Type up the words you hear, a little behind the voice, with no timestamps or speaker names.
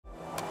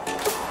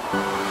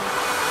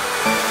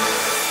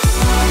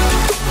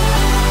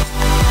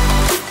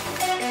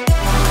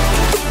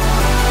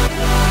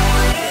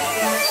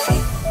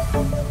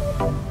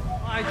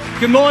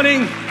Good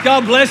morning.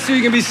 God bless you.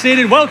 You can be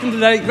seated. Welcome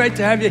today. Great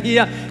to have you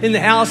here in the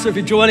house. If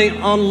you're joining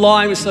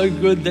online, it's so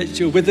good that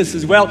you're with us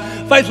as well.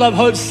 Faith, Love,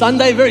 Hope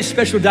Sunday, very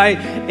special day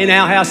in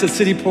our house at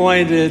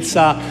Citipointe. It's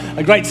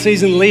a great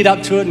season lead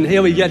up to it, and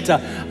here we get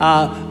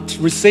to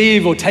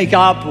receive or take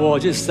up or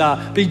just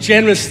be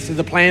generous to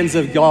the plans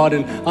of God,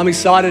 and I'm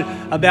excited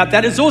about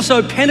that. It's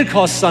also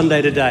Pentecost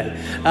Sunday today,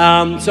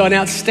 so an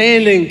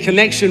outstanding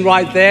connection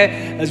right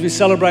there as we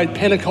celebrate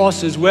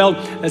Pentecost as well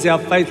as our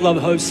Faith, Love,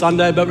 Hope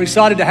Sunday. But we're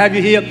excited to have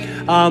you here.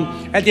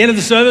 At the end of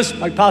the service,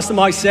 like Pastor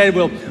Mike said,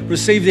 we'll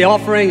receive the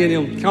offering and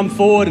he'll come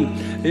forward,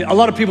 and a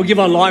lot of people give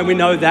online, we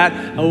know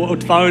that, or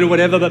phone or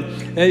whatever, but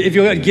if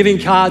you've got giving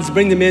cards,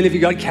 bring them in. If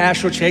you've got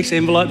cash or checks,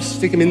 envelopes,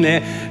 stick them in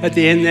there at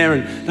the end there,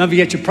 and don't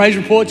forget your praise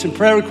reports and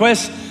prayer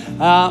requests,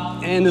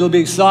 and it'll be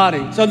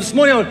exciting. So this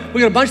morning,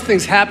 we've got a bunch of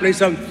things happening,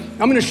 so I'm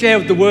going to share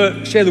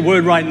the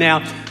word right now,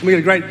 and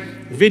we've got a great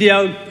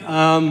video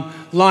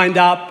lined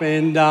up,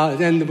 and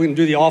then we're going to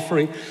do the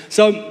offering.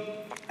 So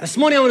this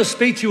morning, I want to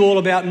speak to you all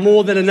about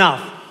more than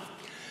enough.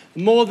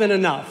 More than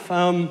enough.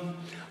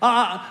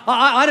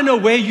 I don't know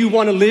where you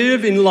want to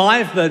live in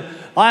life, but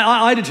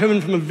I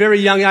determined from a very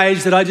young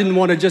age that I didn't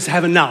want to just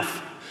have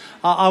enough.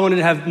 I wanted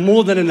to have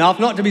more than enough,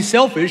 not to be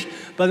selfish,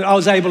 but I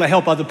was able to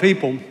help other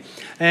people.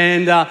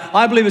 And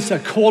I believe it's a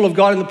call of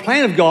God and the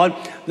plan of God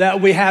that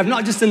we have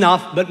not just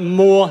enough, but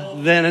more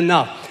than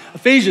enough.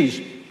 Ephesians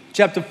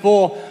chapter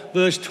 4,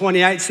 verse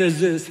 28 says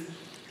this: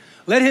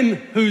 "Let him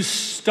who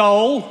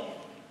stole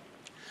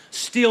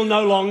steal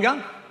no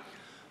longer,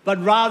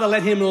 but rather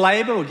let him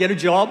labor or get a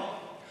job,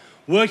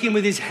 working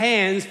with his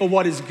hands for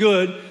what is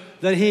good,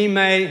 that he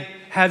may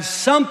have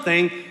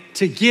something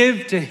to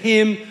give to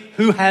him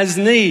who has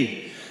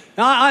need."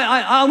 Now,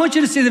 I want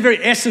you to see the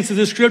very essence of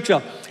the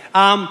scripture.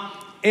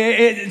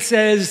 It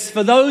says,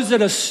 for those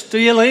that are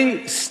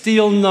stealing,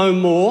 steal no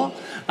more.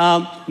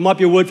 Might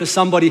be a word for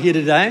somebody here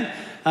today.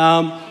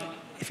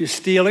 If you're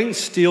stealing,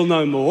 steal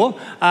no more.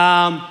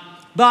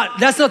 But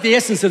that's not the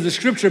essence of the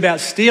scripture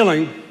about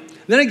stealing.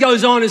 Then it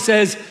goes on and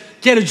says,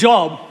 get a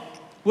job,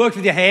 work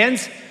with your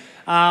hands,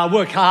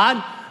 work hard.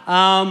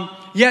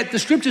 Yet the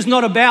scripture's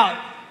not about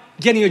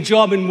getting a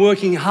job and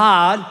working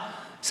hard.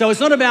 So it's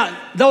not about,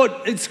 though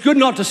it's good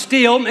not to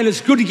steal and it's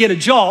good to get a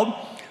job,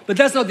 but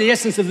that's not the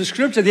essence of the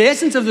scripture. The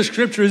essence of the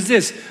scripture is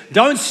this: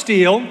 don't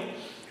steal,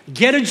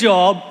 get a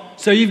job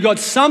so you've got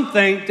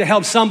something to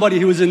help somebody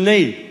who is in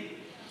need.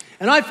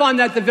 And I find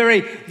that the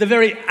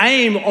very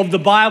aim of the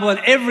Bible, and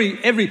every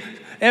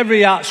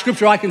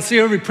scripture I can see,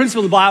 every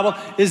principle of the Bible,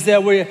 is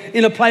that we're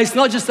in a place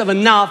not just of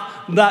enough,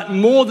 but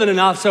more than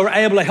enough, so we're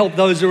able to help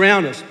those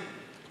around us.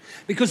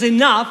 Because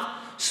enough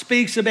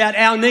speaks about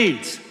our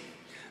needs,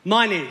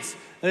 my needs.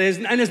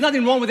 And there's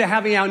nothing wrong with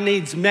having our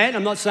needs met.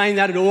 I'm not saying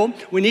that at all.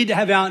 We need to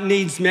have our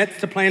needs met.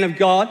 It's the plan of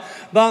God.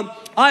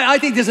 But I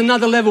think there's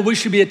another level we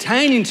should be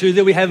attaining to,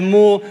 that we have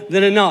more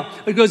than enough.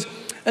 Because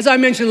as I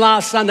mentioned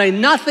last Sunday,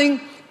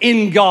 nothing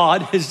in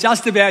God is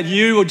just about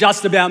you or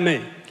just about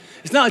me.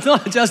 It's not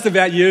just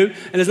about you,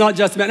 and it's not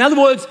just about... In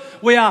other words,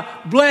 we are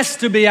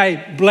blessed to be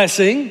a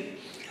blessing.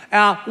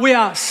 We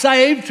are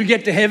saved to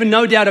get to heaven,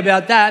 no doubt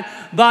about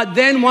that. But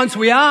then once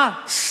we are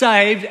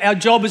saved, our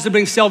job is to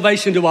bring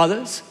salvation to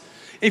others.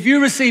 If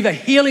you receive a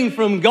healing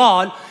from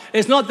God,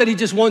 it's not that he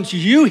just wants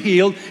you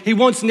healed. He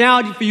wants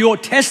now for your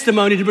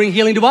testimony to bring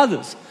healing to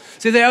others.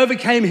 See, they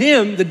overcame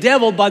him, the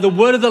devil, by the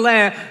word of the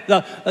Lamb,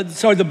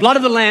 the blood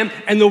of the Lamb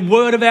and the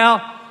word of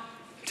our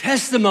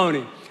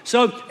testimony.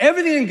 So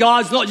everything in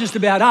God's not just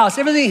about us.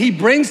 Everything he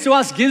brings to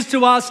us, gives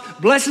to us,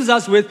 blesses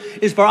us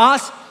with is for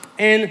us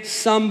and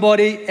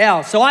somebody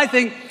else. So I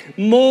think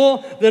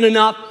more than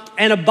enough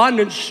and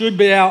abundance should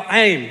be our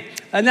aim.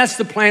 And that's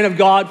the plan of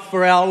God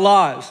for our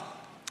lives.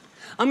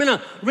 I'm going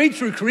to read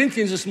through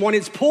Corinthians this morning.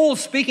 It's Paul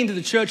speaking to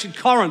the church at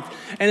Corinth,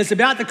 and it's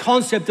about the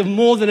concept of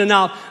more than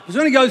enough. I'm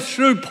going to go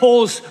through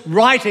Paul's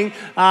writing,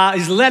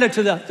 his letter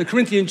to the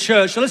Corinthian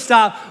church. So let's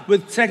start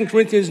with 2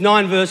 Corinthians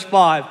 9, verse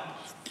 5.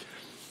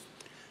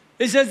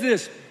 It says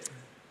this: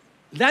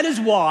 "That is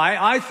why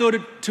I thought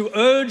it to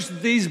urge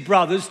these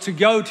brothers to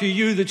go to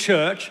you, the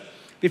church,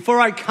 before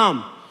I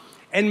come,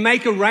 and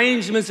make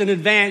arrangements in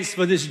advance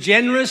for this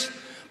generous,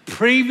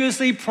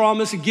 previously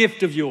promised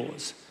gift of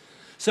yours,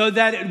 so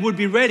that it would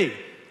be ready,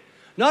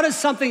 not as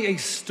something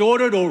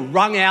extorted or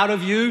wrung out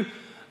of you,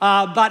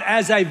 but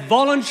as a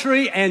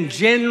voluntary and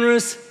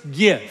generous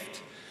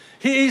gift."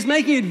 He's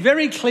making it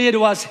very clear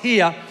to us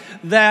here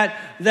that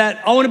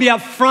I want to be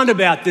upfront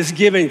about this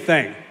giving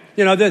thing.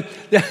 You know,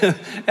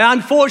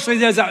 unfortunately,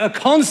 there's a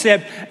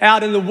concept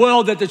out in the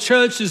world that the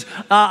church is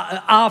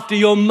after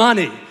your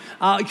money.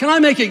 Can I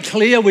make it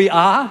clear we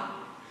are?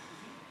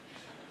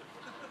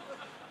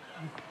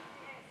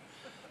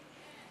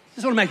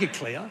 Just want to make it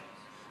clear.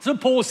 That's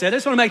what Paul said. I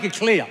just want to make it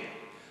clear.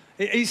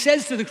 He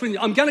says to the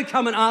Corinthians, I'm going to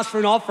come and ask for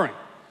an offering.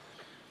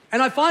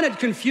 And I find it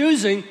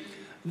confusing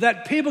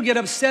that people get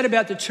upset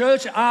about the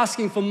church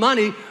asking for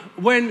money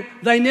when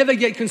they never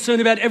get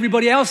concerned about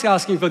everybody else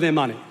asking for their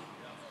money.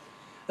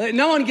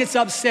 No one gets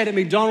upset at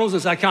McDonald's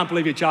and says, I can't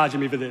believe you're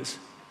charging me for this.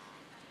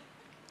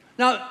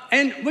 Now,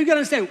 and we've got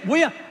to understand,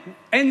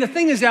 and the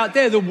thing is out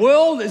there, the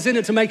world is in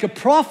it to make a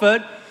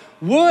profit.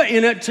 We're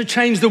in it to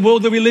change the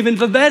world that we live in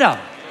for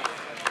better.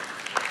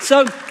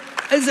 So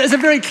it's a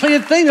very clear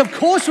thing. Of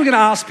course we're going to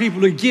ask people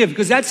to give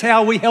because that's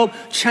how we help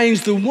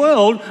change the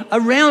world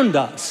around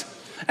us.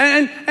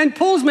 And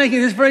Paul's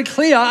making this very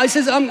clear. He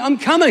says, I'm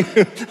coming.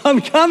 I'm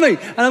coming.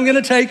 And I'm going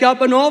to take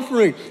up an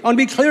offering. I want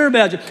to be clear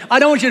about it. I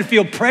don't want you to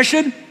feel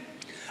pressured.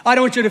 I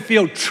don't want you to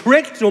feel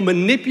tricked or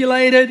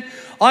manipulated.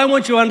 I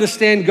want you to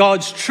understand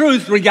God's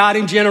truth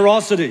regarding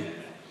generosity.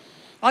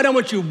 I don't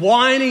want you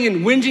whining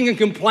and whinging and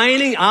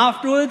complaining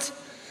afterwards.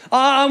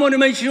 I want to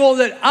make sure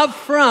that up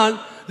front,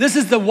 this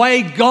is the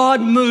way God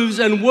moves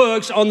and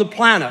works on the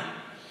planet.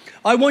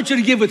 I want you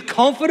to give with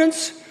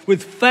confidence,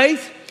 with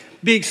faith,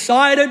 be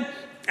excited,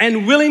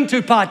 and willing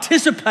to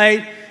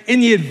participate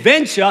in the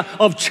adventure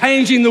of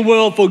changing the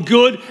world for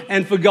good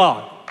and for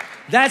God.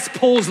 That's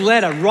Paul's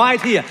letter right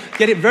here.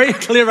 Get it very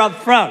clear up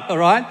front, all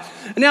right?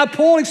 And now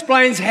Paul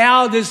explains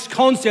how this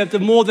concept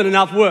of more than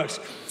enough works.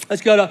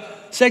 Let's go to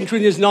 2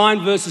 Corinthians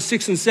 9, verses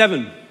 6 and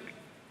 7.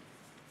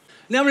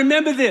 Now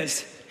remember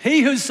this,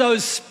 he who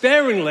sows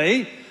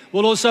sparingly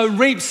will also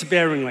reap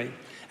sparingly.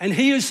 And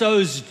he who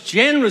sows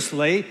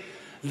generously,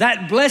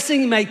 that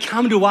blessing may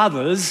come to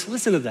others,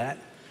 listen to that,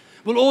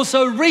 will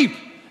also reap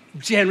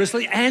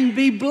generously and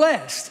be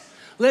blessed.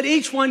 Let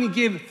each one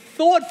give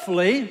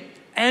thoughtfully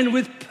and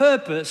with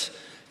purpose,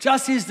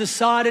 just as he's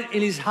decided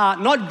in his heart,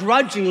 not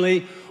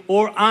grudgingly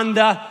or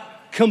under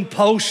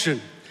compulsion.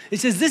 He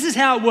says this is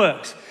how it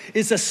works.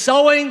 It's a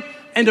sowing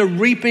and a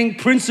reaping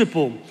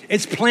principle.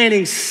 It's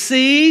planting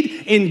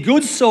seed in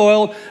good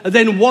soil and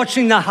then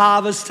watching the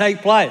harvest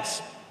take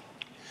place.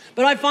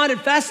 But I find it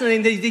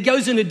fascinating that he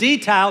goes into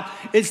detail.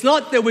 It's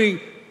not that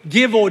we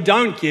give or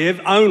don't give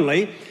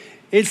only.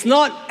 It's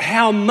not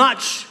how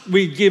much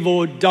we give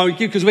or don't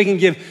give, because we can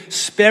give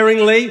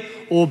sparingly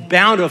or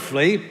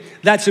bountifully.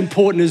 That's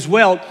important as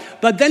well.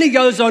 But then he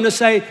goes on to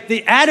say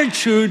the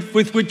attitude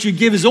with which you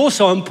give is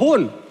also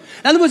important.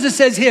 In other words, it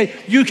says here,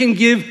 you can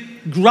give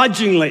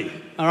grudgingly,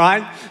 all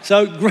right?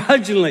 So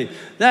grudgingly.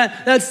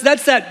 That's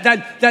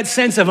that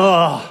sense of,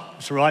 oh,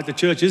 that's right, the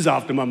church is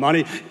after my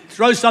money.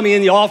 Throw something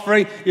in the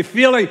offering. You're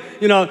feeling,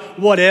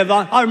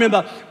 whatever. I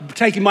remember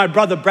taking my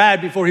brother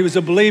Brad before he was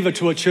a believer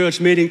to a church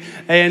meeting,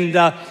 and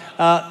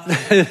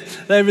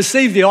they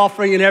received the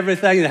offering and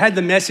everything. They had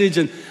the message,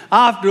 and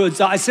afterwards,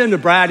 I said to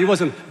Brad, he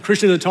wasn't a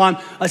Christian at the time,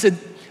 I said,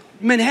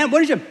 man,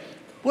 what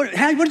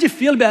did you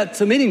feel about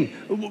the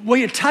meeting? Were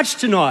you touched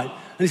tonight?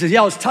 And he said,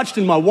 yeah, I was touched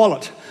in my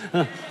wallet.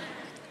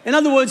 In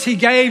other words, he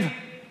gave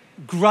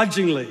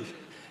grudgingly.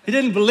 He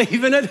didn't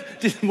believe in it,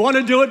 didn't want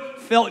to do it,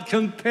 felt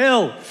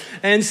compelled.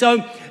 And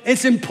so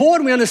it's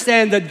important we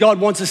understand that God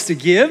wants us to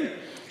give.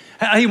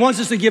 He wants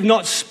us to give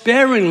not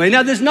sparingly.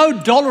 Now, there's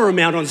no dollar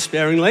amount on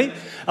sparingly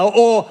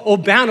or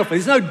bountifully.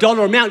 There's no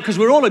dollar amount because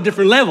we're all at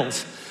different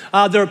levels.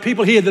 There are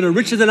people here that are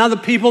richer than other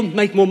people,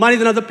 make more money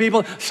than other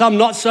people, some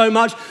not so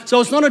much. So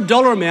it's not a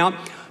dollar amount.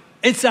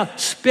 It's a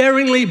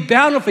sparingly,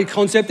 bountifully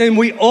concept, and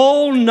we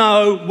all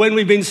know when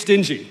we've been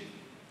stingy.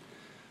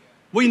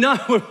 We know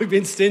when we've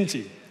been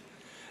stingy.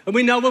 And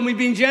we know when we've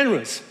been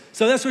generous.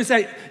 So that's what we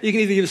say. You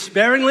can either give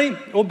sparingly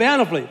or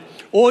bountifully.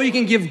 Or you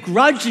can give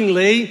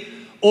grudgingly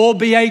or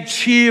be a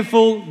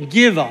cheerful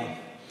giver.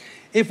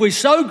 If we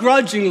sow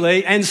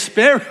grudgingly and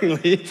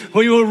sparingly,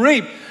 we will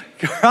reap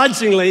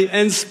grudgingly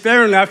and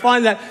sparingly. I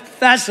find that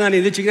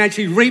fascinating that you can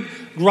actually reap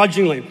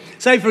grudgingly.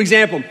 Say, for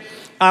example,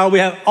 we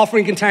have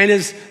offering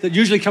containers that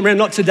usually come around,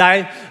 not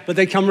today, but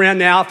they come around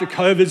now after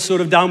COVID's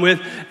sort of done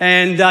with.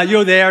 And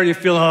you're there and you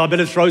feel, I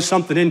better throw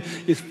something in.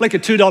 You flick a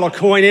 $2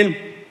 coin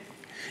in.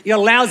 You got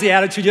a lousy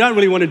attitude. You don't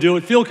really want to do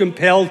it. Feel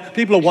compelled.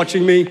 People are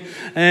watching me.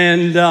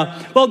 And,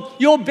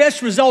 your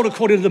best result,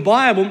 according to the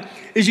Bible,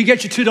 is you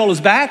get your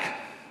 $2 back,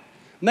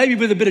 maybe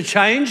with a bit of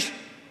change.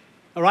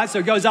 All right, so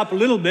it goes up a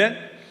little bit.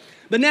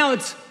 But now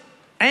it's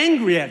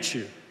angry at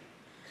you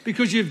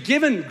because you've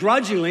given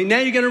grudgingly. Now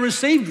you're going to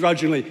receive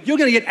grudgingly. You're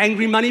going to get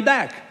angry money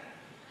back.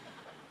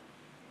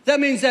 That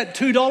means that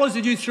 $2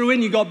 that you threw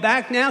in, you got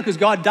back now, because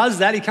God does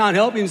that. He can't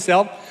help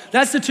himself.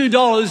 That's the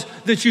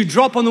 $2 that you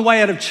drop on the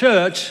way out of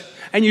church,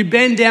 and you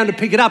bend down to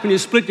pick it up and you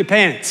split your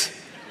pants.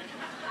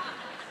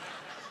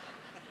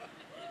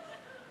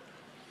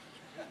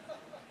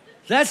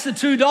 That's the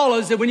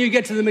 $2 that when you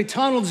get to the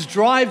McDonald's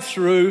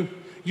drive-through,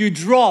 you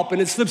drop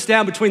and it slips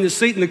down between the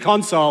seat and the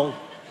console,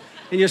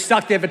 and you're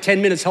stuck there for 10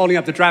 minutes holding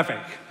up the traffic.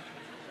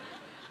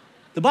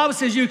 The Bible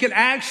says you can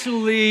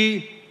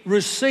actually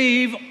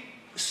receive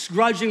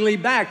grudgingly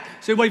back.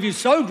 So if you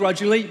sow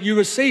grudgingly, you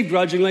receive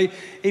grudgingly.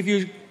 If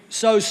you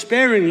sow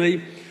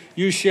sparingly,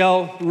 you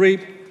shall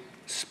reap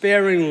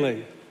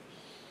sparingly.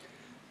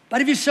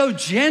 But if you sow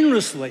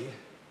generously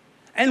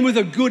and with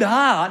a good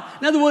heart,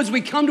 in other words,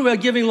 we come to our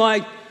giving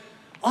like,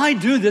 I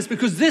do this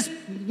because this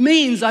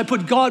means I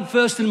put God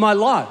first in my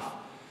life.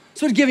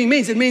 That's what giving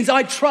means. It means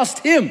I trust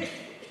him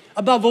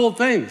above all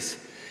things.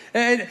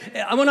 And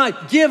when I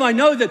give, I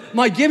know that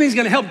my giving is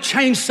going to help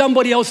change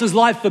somebody else's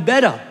life for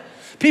better.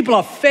 People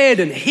are fed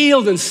and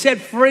healed and set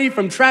free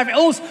from traffic.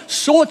 All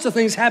sorts of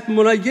things happen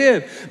when I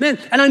give. Man,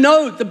 and I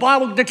know the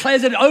Bible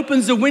declares that it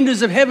opens the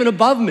windows of heaven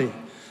above me.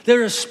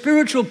 There is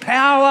spiritual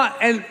power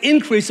and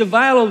increase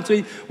available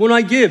to me when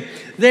I give.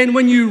 Then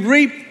when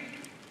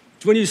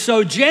you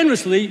sow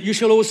generously, you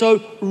shall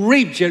also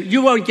reap.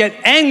 You won't get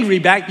angry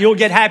back, you'll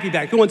get happy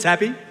back. Who wants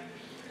happy?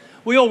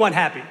 We all want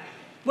happy.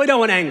 We don't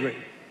want angry.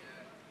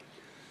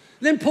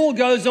 Then Paul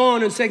goes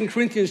on in 2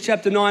 Corinthians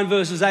chapter 9,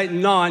 verses 8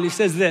 and 9. He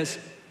says this,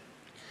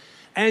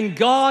 and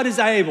God is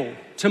able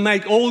to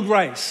make all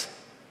grace,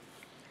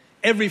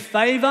 every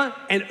favor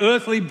and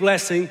earthly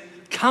blessing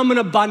come in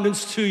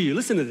abundance to you.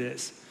 Listen to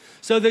this.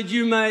 So that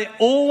you may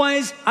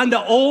always, under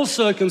all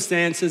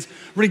circumstances,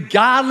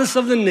 regardless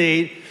of the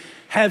need,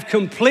 have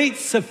complete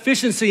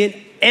sufficiency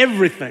in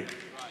everything.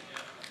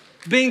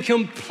 Being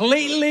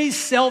completely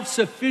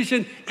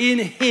self-sufficient in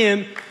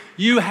Him,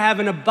 you have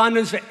an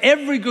abundance for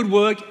every good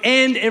work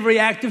and every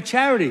act of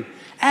charity,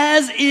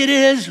 as it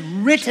is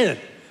written,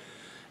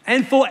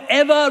 and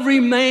forever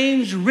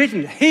remains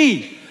written.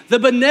 He, the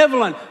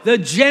benevolent, the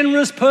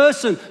generous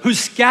person who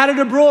scattered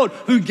abroad,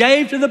 who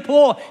gave to the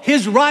poor,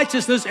 His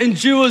righteousness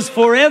endures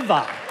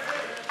forever.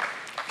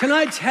 Can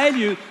I tell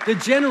you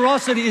that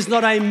generosity is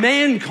not a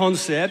man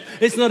concept,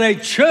 it's not a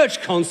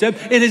church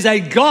concept, it is a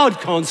God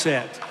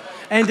concept.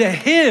 And to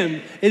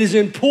Him, it is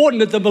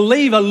important that the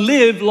believer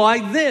live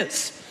like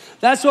this.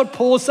 That's what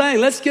Paul's saying.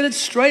 Let's get it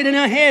straight in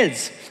our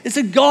heads. It's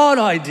a God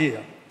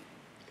idea.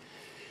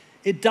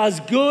 It does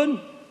good,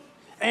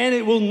 and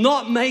it will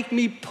not make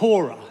me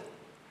poorer.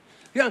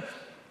 You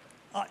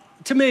know,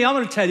 to me, I'm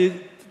going to tell you,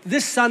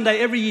 this Sunday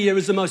every year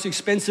is the most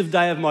expensive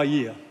day of my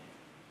year.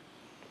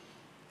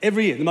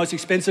 Every year, the most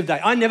expensive day.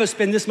 I never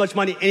spend this much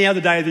money any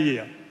other day of the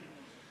year.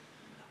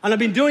 And I've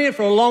been doing it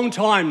for a long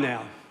time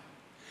now.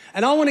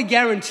 And I want to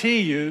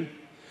guarantee you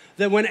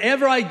that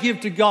whenever I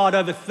give to God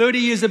over 30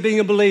 years of being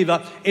a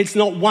believer, it's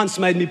not once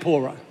made me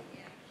poorer.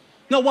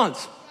 Not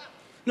once.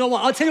 Not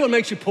once. I'll tell you what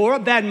makes you poorer: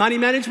 bad money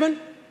management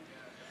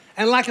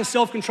and lack of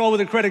self-control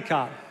with a credit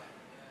card.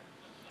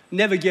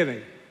 Never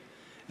giving.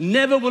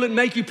 Never will it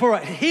make you poorer.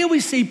 Here we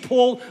see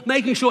Paul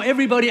making sure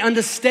everybody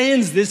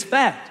understands this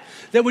fact,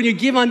 that when you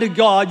give unto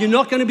God, you're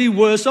not going to be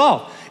worse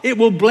off. It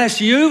will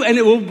bless you and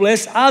it will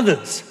bless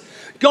others.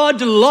 God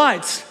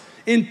delights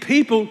in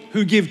people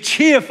who give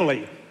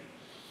cheerfully,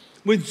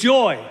 with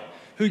joy,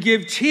 who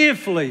give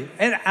cheerfully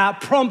and are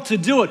prompt to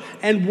do it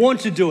and want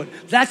to do it.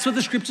 That's what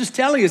the Scripture's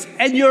telling us.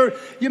 And your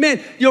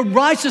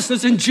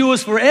righteousness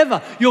endures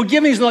forever. Your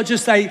giving is not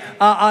just a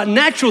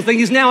natural thing,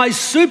 it's now a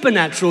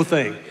supernatural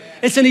thing.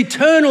 It's an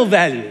eternal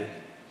value.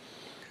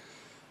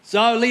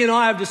 So Lee and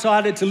I have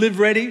decided to live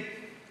ready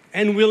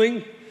and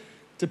willing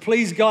to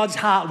please God's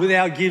heart with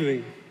our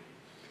giving.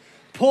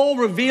 Paul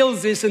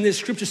reveals this in this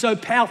scripture so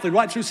powerfully,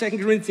 right through 2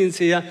 Corinthians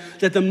here,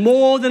 that the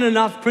more than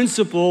enough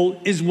principle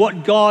is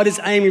what God is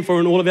aiming for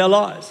in all of our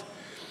lives.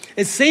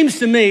 It seems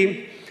to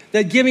me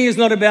that giving is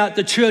not about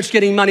the church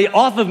getting money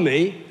off of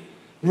me.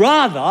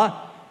 Rather,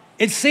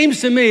 it seems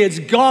to me it's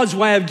God's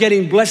way of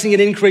getting blessing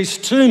and increase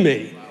to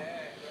me.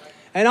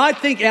 And I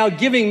think our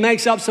giving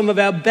makes up some of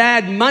our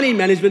bad money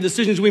management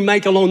decisions we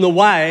make along the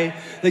way,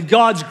 that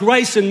God's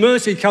grace and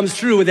mercy comes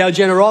through with our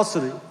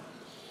generosity.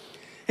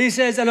 He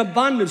says an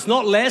abundance,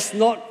 not less,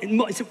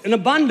 it's an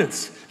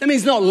abundance. That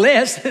means not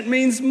less, it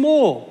means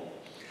more.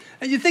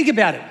 And you think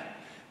about it.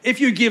 If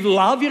you give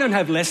love, you don't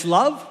have less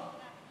love.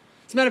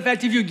 As a matter of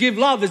fact, if you give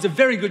love, there's a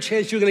very good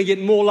chance you're going to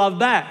get more love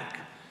back.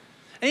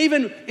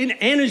 Even in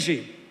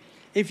energy,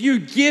 if you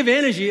give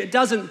energy, it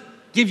doesn't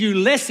give you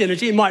less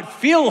energy. It might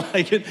feel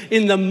like it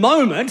in the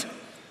moment. It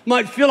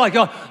might feel like,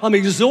 oh, I'm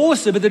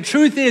exhausted. But the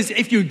truth is,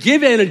 if you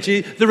give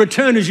energy, the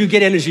return is you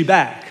get energy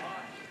back.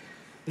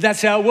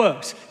 That's how it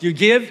works. You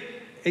give,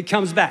 it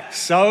comes back.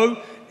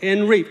 Sow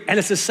and reap. And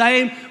it's the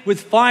same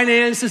with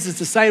finances. It's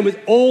the same with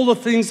all the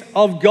things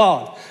of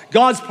God.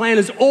 God's plan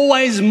is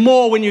always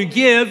more when you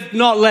give,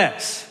 not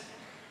less.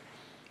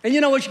 And you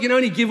know what? You can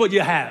only give what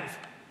you have.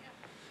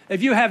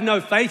 If you have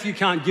no faith, you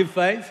can't give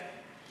faith.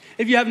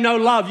 If you have no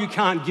love, you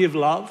can't give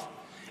love.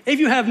 If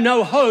you have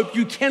no hope,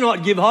 you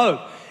cannot give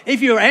hope.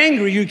 If you're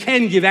angry, you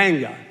can give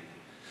anger.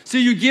 So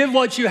you give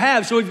what you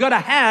have. So we've got to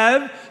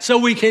have so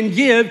we can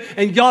give.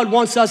 And God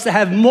wants us to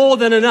have more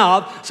than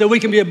enough so we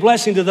can be a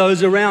blessing to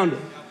those around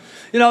us.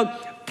 You know,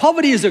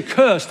 poverty is a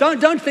curse.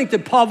 Don't think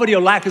that poverty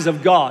or lack is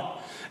of God.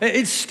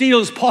 It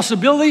steals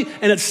possibility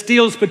and it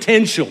steals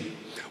potential.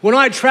 When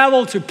I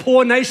travel to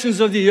poor nations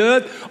of the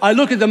earth, I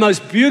look at the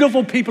most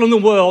beautiful people in the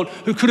world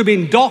who could have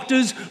been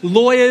doctors,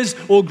 lawyers,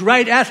 or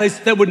great athletes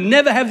that would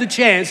never have the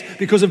chance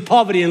because of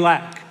poverty and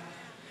lack.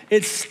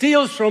 It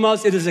steals from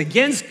us. It is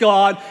against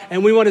God,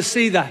 and we want to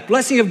see the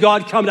blessing of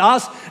God come to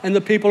us and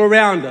the people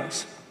around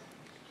us.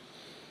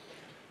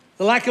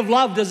 The lack of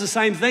love does the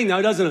same thing,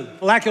 though, doesn't it?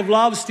 A lack of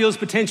love steals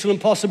potential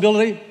and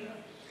possibility.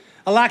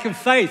 A lack of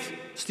faith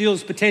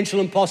steals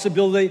potential and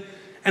possibility.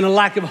 And a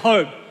lack of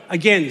hope,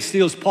 again,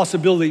 steals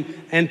possibility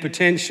and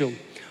potential.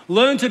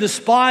 Learn to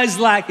despise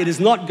lack. It is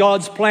not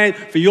God's plan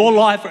for your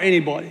life or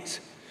anybody's.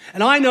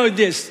 And I know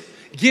this.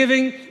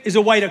 Giving is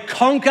a way to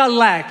conquer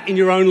lack in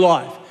your own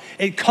life.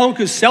 It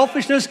conquers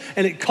selfishness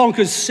and it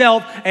conquers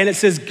self, and it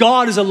says,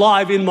 God is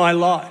alive in my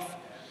life.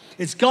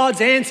 It's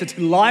God's answer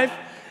to life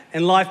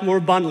and life more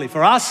abundantly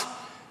for us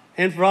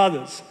and for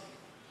others.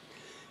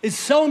 It's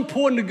so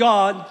important to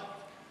God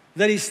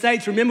that he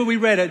states, remember we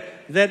read it,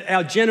 that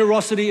our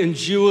generosity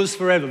endures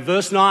forever.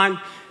 Verse 9,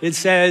 it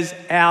says,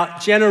 our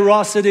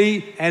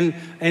generosity and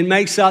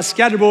makes us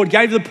scatter abroad,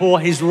 gave to the poor,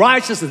 his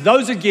righteousness,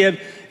 those who give,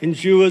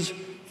 endures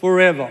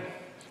forever.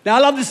 Now I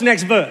love this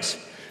next verse,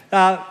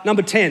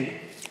 number 10,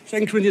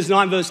 2 Corinthians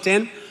 9, verse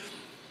 10.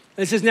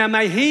 It says, now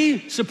may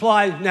he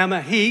supply,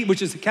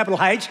 which is a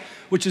capital H,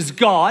 which is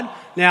God.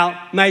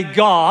 Now may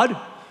God,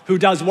 who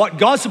does what?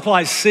 God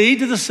supplies seed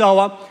to the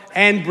sower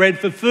and bread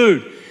for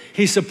food.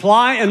 He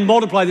supply and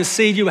multiply the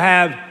seed you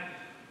have.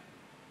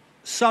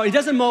 So he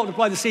doesn't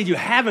multiply the seed you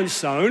haven't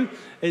sown.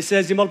 It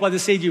says he multiply the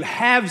seed you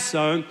have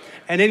sown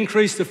and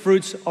increase the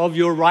fruits of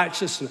your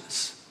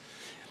righteousness.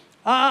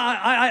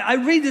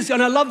 I read this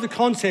and I love the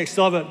context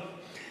of it.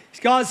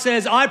 God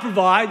says, I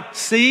provide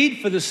seed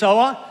for the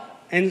sower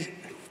and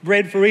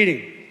bread for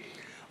eating.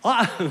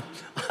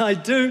 I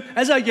do.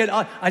 As I get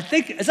older, I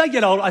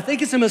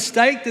think it's a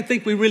mistake to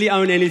think we really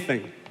own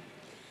anything.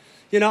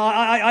 You know,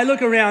 I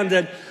look around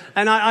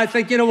and I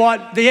think, you know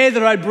what? The air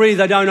that I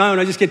breathe, I don't own.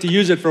 I just get to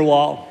use it for a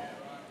while.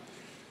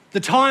 The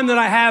time that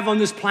I have on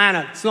this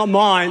planet, it's not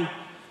mine.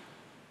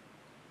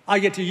 I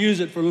get to use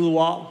it for a little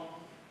while.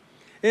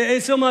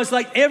 It's almost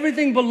like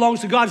everything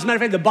belongs to God. As a matter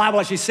of fact, the Bible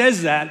actually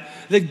says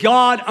that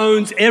God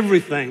owns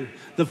everything.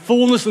 The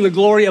fullness and the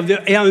glory of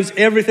He owns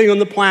everything on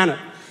the planet.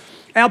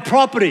 Our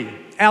property,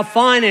 our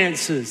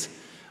finances.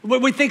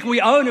 We think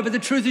we own it, but the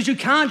truth is you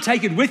can't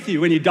take it with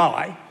you when you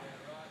die.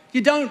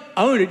 You don't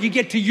own it. You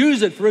get to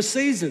use it for a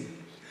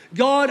season.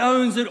 God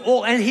owns it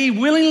all, and He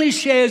willingly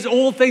shares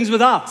all things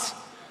with us.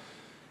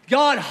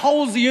 God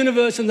holds the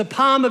universe in the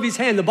palm of His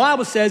hand. The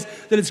Bible says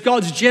that it's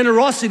God's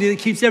generosity that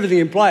keeps everything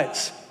in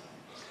place.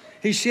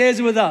 He shares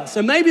it with us.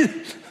 So maybe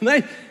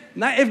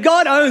if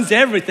God owns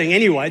everything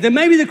anyway, then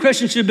maybe the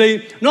question should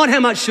be not how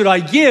much should I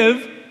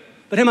give,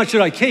 but how much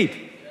should I keep?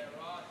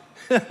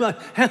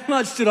 How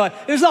much should I,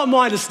 if it's not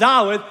mine to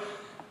start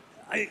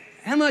with,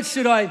 how much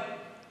should I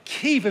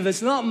keep if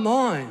it's not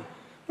mine?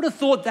 What a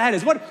thought that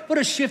is. What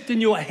a shift in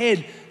your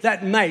head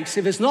that makes.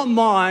 If it's not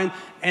mine,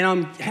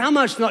 and how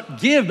much not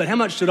give, but how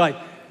much should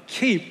I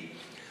keep? I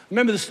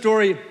remember the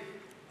story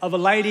of a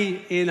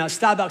lady in a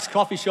Starbucks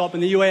coffee shop in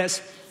the US.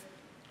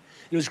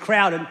 It was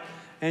crowded,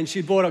 and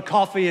she bought a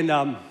coffee and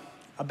a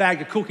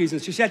bag of cookies,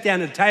 and she sat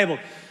down at a table.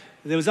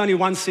 There was only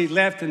one seat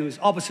left, and it was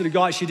opposite a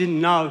guy she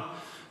didn't know.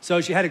 So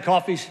she had a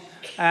coffee,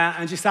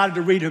 and she started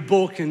to read her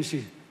book, and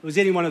she was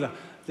eating one of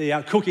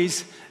the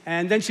cookies.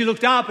 And then she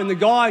looked up, and the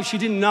guy she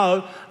didn't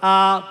know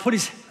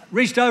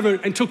reached over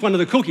and took one of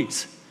the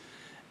cookies.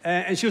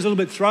 And she was a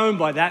little bit thrown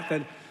by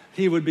that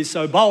he would be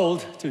so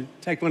bold to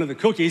take one of the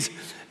cookies.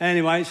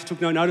 Anyway, she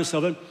took no notice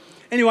of it.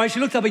 Anyway, she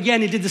looked up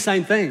again, he did the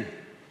same thing.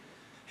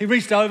 He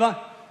reached over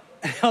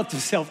and helped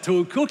himself to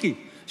a cookie.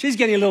 She's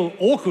getting a little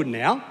awkward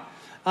now.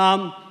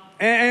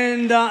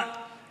 And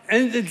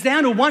it's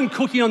down to one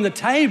cookie on the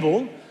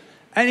table,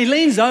 and he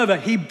leans over,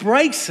 he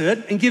breaks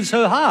it and gives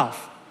her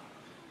half.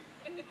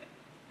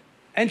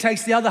 And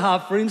takes the other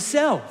half for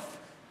himself.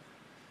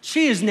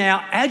 She is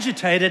now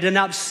agitated and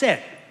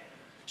upset.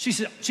 She's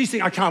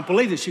thinking, I can't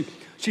believe this.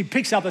 She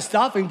picks up her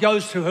stuff and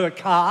goes to her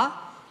car.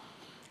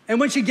 And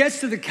when she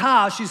gets to the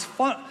car, she's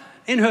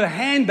in her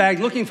handbag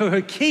looking for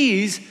her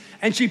keys,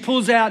 and she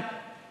pulls out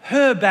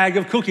her bag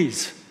of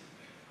cookies.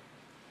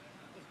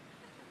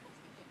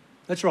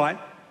 That's right.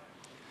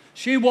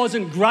 She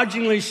wasn't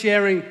grudgingly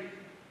sharing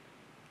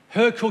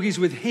her cookies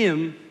with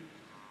him.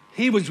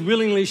 He was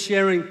willingly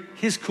sharing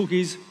his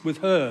cookies with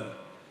her.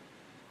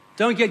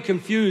 Don't get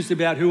confused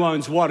about who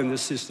owns what in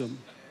this system.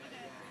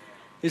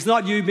 It's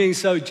not you being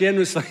so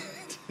generous,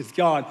 it's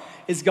God.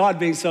 It's God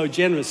being so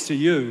generous to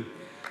you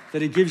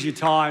that He gives you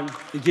time,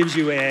 He gives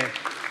you air,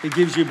 He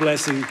gives you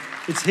blessing.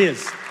 It's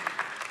His.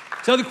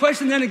 So the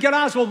question then get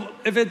asked, well,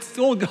 if it's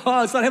all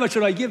God, it's not how much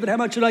should I give, but how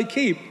much should I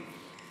keep?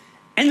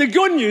 And the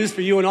good news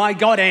for you and I,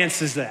 God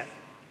answers that.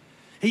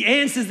 He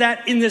answers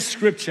that in this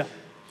scripture.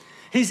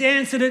 He's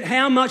answered it,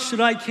 how much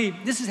should I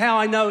keep? This is how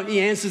I know He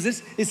answers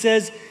this. It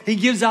says, He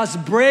gives us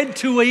bread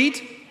to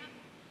eat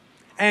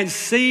and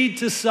seed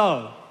to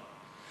sow.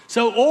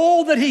 So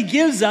all that He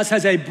gives us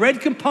has a bread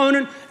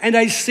component and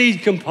a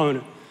seed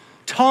component.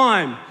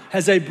 Time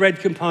has a bread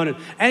component.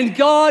 And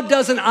God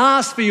doesn't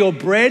ask for your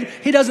bread.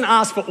 He doesn't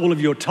ask for all of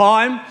your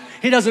time.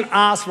 He doesn't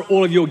ask for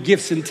all of your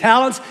gifts and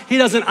talents. He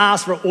doesn't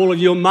ask for all of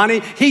your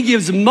money. He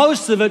gives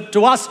most of it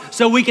to us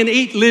so we can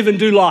eat, live, and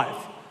do life.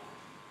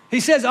 He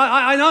says,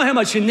 I know how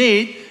much you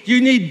need.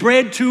 You need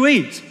bread to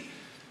eat.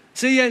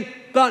 See,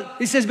 but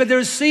He says, but there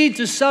is seed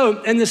to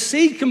sow. And the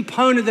seed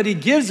component that He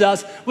gives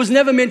us was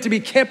never meant to be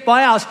kept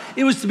by us.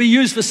 It was to be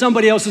used for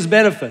somebody else's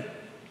benefit.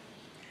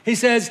 He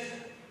says,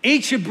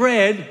 eat your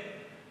bread,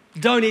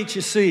 don't eat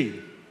your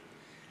seed.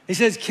 He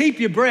says, keep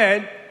your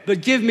bread,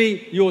 but give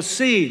me your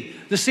seed,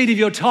 the seed of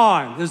your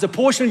time. There's a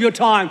portion of your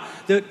time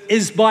that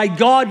is by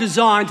God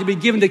designed to be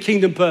given to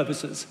kingdom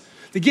purposes.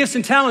 The gifts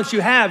and talents you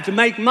have to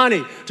make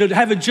money, to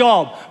have a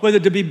job, whether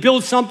to be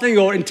build something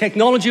or in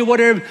technology or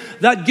whatever,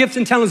 that gifts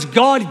and talents,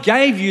 God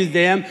gave you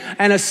them,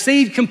 and a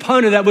seed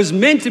component that was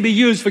meant to be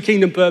used for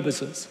kingdom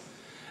purposes.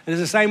 And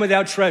it's the same with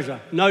our treasure,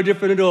 no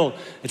different at all.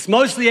 It's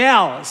mostly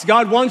ours.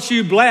 God wants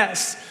you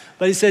blessed,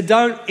 but he said,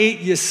 don't eat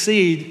your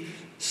seed,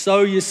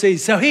 sow your seed.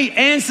 So he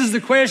answers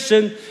the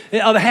question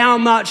of how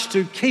much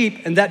to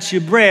keep, and that's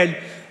your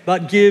bread,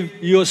 but give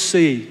your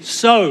seed.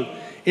 Sow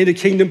into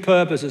kingdom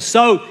purposes,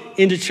 sow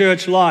into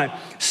church life,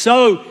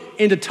 sow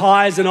into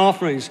tithes and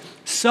offerings,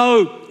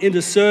 sow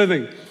into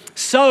serving,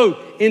 sow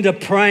into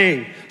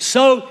praying,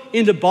 sow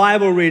into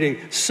Bible reading,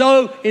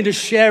 sow into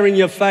sharing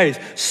your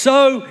faith,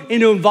 sow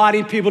into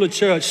inviting people to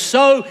church,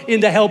 sow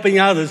into helping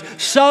others,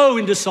 sow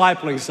in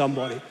discipling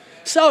somebody.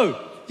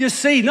 Sow your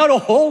seed, not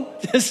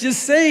all, just your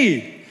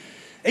seed.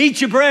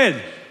 Eat your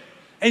bread.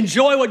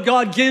 Enjoy what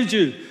God gives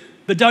you,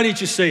 but don't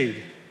eat your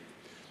seed.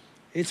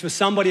 It's for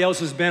somebody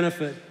else's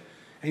benefit.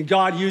 And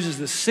God uses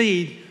the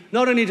seed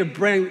not only to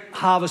bring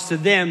harvest to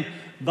them,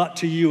 but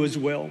to you as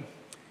well.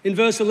 In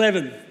verse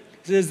 11, it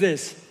says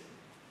this: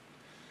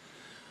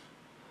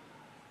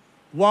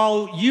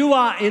 while you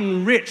are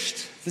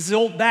enriched, this is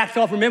all backed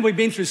off. Remember, we've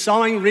been through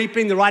sowing,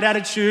 reaping, the right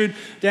attitude,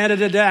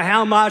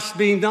 how much,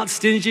 being not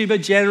stingy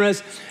but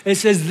generous. It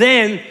says,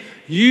 then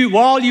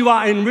while you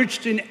are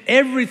enriched in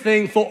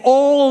everything for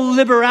all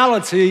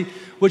liberality,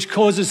 which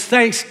causes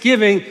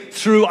thanksgiving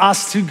through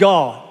us to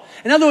God.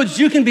 In other words,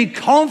 you can be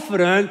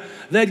confident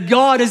that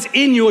God is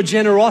in your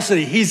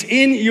generosity. He's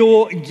in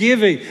your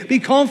giving. Be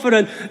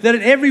confident that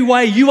in every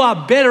way you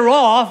are better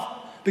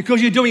off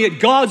because you're doing it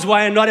God's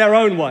way and not our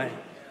own way.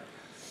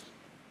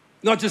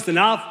 Not just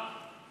enough,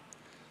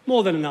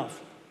 more than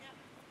enough.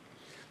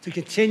 To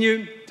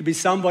continue to be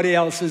somebody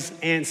else's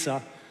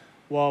answer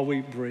while we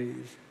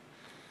breathe.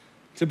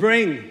 To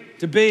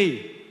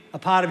be a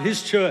part of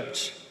his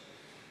church,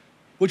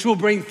 which will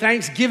bring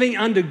thanksgiving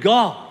unto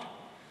God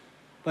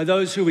by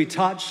those who we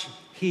touch,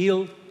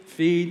 heal,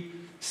 feed,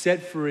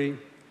 set free,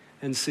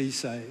 and see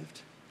saved.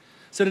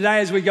 So today,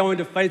 as we go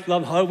into Faith,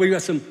 Love, Hope, we've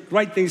got some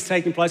great things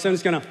taking place. I'm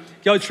just going to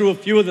go through a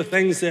few of the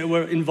things that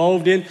we're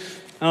involved in.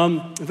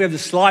 If we have the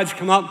slides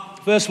come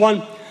up. First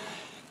one,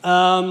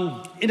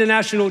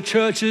 international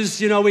churches.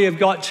 You know, we have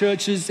got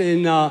churches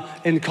in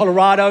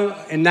Colorado,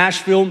 in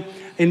Nashville,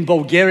 in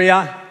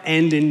Bulgaria,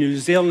 and in New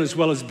Zealand, as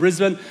well as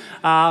Brisbane.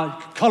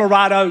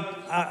 Colorado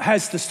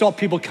has to stop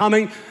people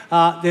coming.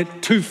 They're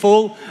too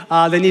full.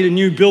 They need a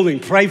new building.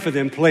 Pray for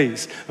them,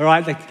 please. All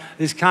right?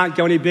 This can't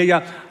go any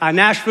bigger.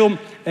 Nashville,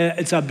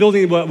 it's a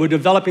building. We're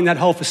developing that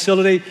whole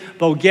facility.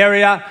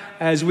 Bulgaria,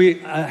 as we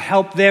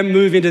help them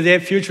move into their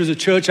future as a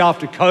church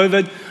after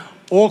COVID.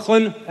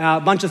 Auckland, a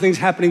bunch of things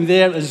happening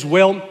there as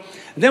well.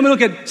 And then we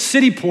look at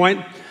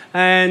Citipointe.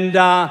 And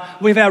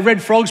we have our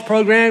Red Frogs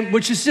program,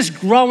 which is just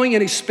growing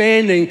and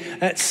expanding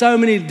at so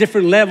many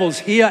different levels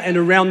here and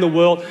around the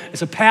world.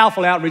 It's a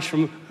powerful outreach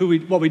from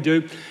what we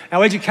do.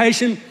 Our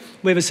education,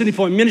 we have a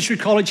Citipointe Ministry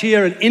College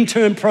here, an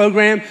intern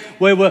program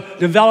where we're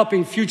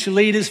developing future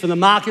leaders for the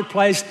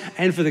marketplace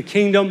and for the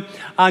kingdom.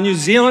 New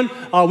Zealand,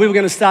 we were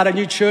going to start a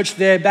new church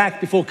there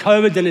back before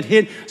COVID, then it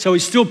hit. So we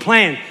still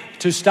plan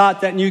to start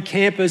that new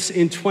campus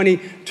in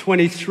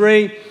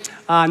 2023.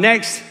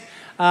 Next.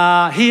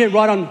 Here,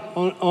 right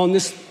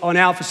on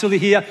our facility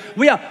here,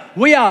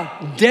 we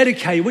are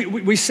dedicated.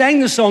 We sang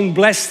the song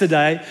 "Blessed"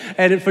 today,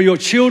 and for your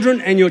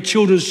children and your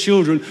children's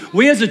children.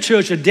 We as a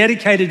church are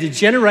dedicated to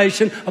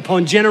generation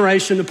upon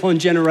generation upon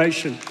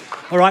generation.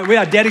 All right, we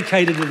are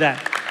dedicated to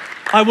that.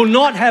 I will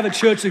not have a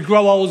church that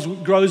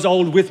grows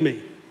old with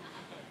me.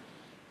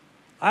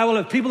 I will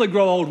have people that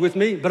grow old with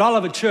me, but I'll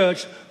have a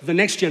church, the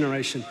next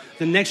generation,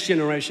 and the next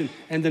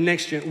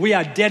generation. We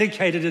are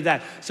dedicated to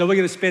that. So we're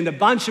going to spend a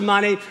bunch of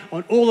money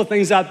on all the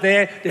things up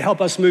there to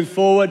help us move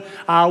forward.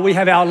 We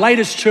have our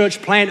latest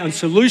church plant on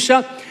St.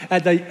 Lucia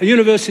at the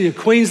University of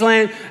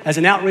Queensland as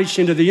an outreach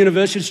into the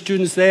university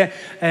students there.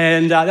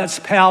 And that's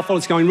powerful.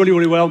 It's going really,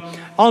 really well.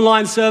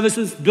 Online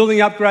services, building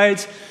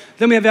upgrades.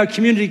 Then we have our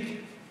community.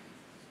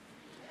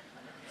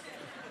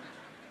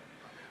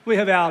 We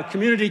have our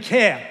community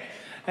care.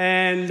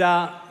 And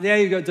there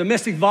you go,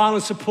 domestic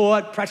violence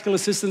support, practical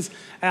assistance.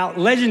 Our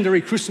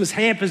legendary Christmas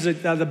hampers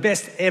are the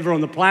best ever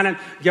on the planet,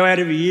 go out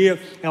every year.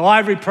 Our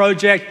Ivory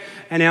Project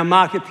and our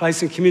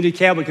marketplace and community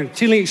care. We're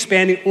continually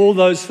expanding all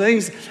those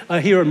things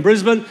here in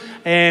Brisbane.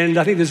 And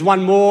I think there's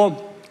one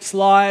more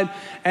slide.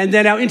 And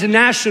then our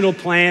international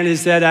plan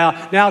is that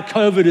now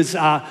COVID is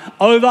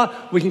over,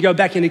 we can go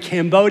back into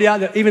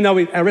Cambodia. Even though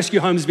our rescue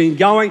home's been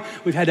going,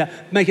 we've had to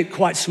make it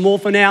quite small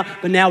for now,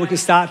 but now we can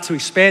start to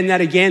expand that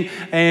again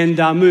and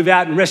move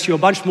out and rescue a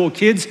bunch more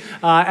kids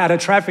out of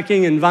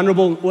trafficking and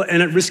vulnerable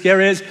and at-risk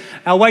areas.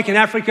 Our Wake in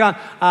Africa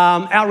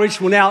outreach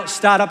will now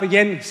start up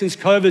again since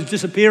COVID's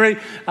disappearing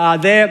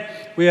there.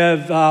 We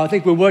have, I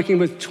think we're working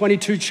with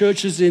 22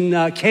 churches in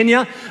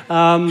Kenya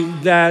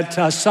that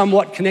are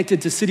somewhat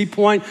connected to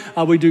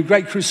Citipointe. we do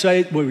great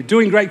crusade. We're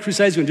doing great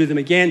crusades. We're going to do them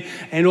again,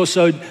 and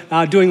also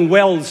doing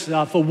wells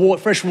for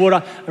fresh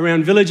water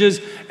around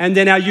villages. And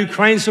then our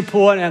Ukraine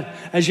support,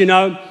 as you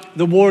know,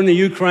 the war in the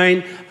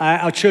Ukraine.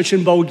 Our church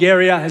in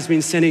Bulgaria has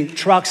been sending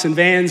trucks and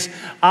vans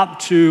up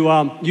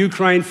to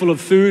Ukraine full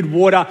of food,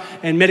 water,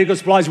 and medical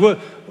supplies.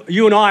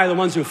 You and I are the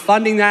ones who are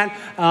funding that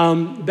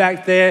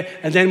back there.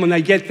 And then when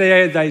they get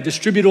there, they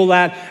distribute all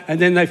that, and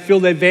then they fill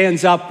their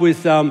vans up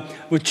with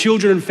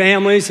children and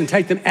families and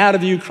take them out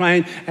of the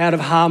Ukraine, out of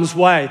harm's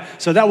way.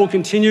 So that will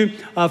continue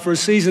for a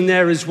season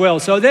there as well.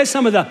 So there's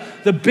some of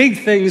the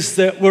big things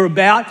that we're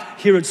about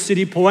here at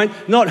Citipointe.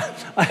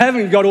 I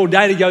haven't got all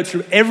day to go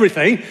through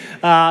everything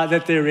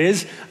that there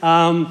is,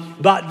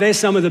 but there's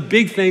some of the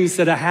big things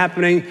that are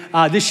happening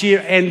this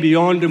year and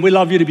beyond, and we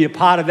love you to be a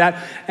part of that.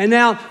 And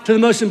now to the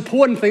most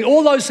important thing.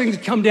 All those things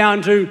come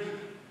down to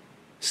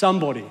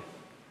somebody.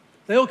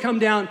 They all come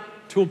down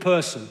to a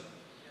person.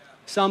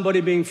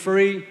 Somebody being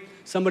free,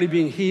 somebody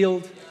being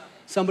healed,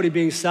 somebody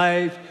being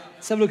saved.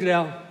 Let's have a look at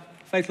our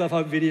Faith, Love,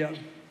 Hope video.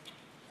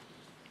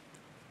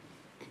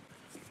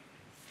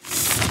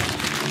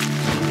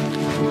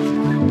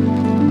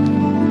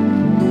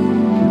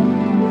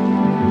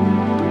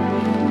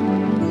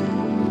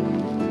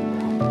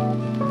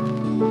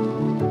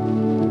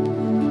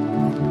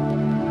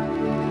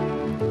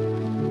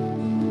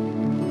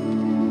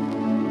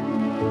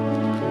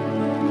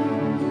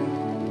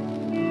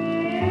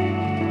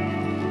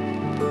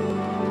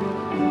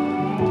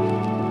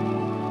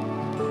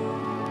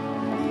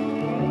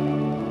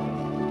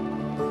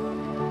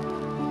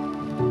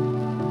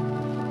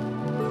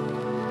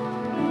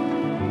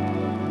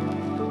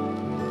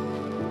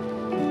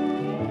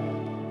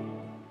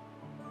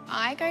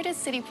 I go to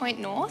Citipointe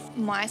North.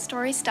 My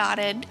story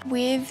started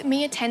with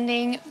me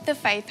attending the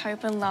Faith,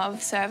 Hope and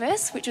Love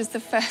service, which was the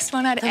first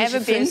one I'd ever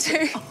been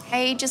to.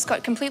 I just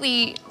got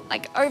completely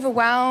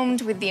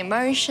overwhelmed with the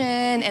emotion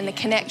and the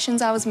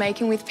connections I was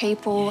making with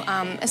people,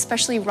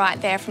 especially right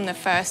there from the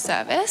first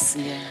service.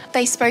 Yeah.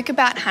 They spoke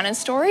about Hannah's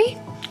story.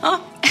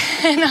 Oh.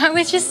 And I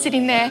was just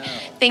sitting there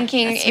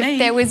thinking if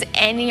there was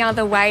any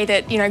other way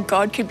that,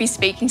 God could be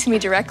speaking to me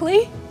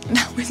directly,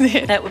 that was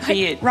it. That would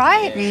be it.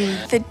 Right?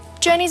 The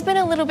journey's been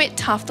a little bit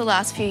tough the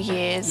last few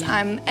years. Yeah.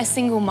 I'm a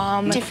single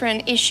mum,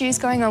 different issues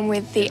going on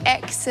with the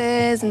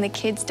exes and the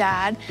kids'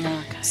 dad.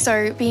 Okay.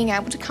 So being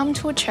able to come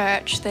to a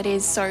church that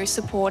is so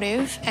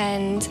supportive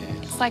and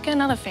it's like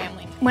another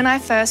family. When I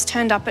first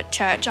turned up at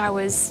church, I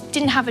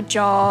didn't have a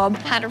job,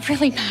 had a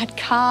really bad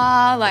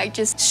car,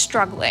 just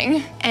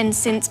struggling. And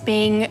since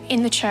being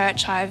in the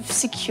church, I've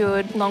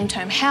secured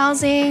long-term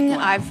housing,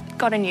 I've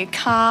got a new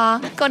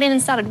car, got in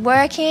and started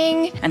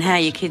working. And how are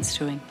your kids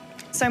doing?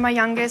 So my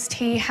youngest,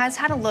 he has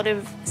had a lot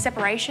of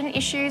separation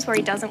issues where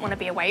he doesn't want to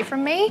be away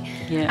from me.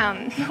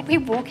 Yeah. We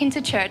walk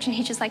into church and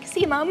he's just like,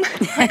 see you, Mum.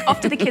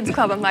 Off to the kids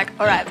club. I'm like,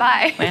 all right,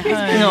 bye. We're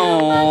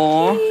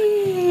home.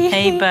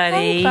 Hey, buddy.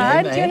 Hey,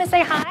 bud. Do you want to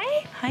say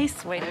hi? Hi,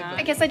 sweetheart.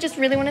 I guess I just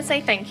really want to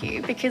say thank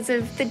you because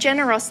of the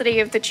generosity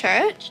of the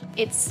church.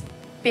 It's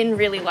been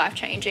really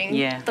life-changing.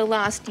 Yeah. The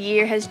last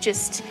year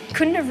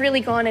couldn't have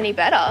really gone any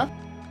better.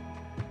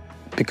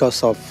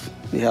 Because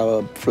we have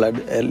a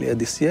flood earlier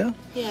this year.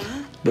 Yeah.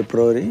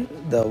 February,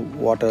 the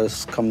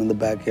waters come in the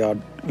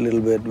backyard a little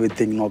bit. We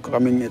think no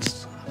coming.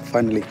 It's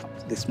finally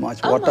this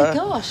much water. Oh my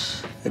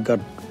gosh! I got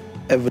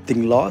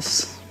everything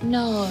lost.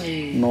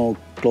 No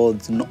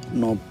clothes,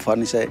 no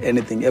furniture,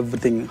 anything.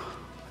 Everything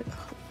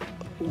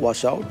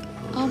wash out.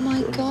 Oh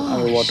my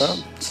gosh! Water.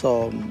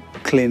 So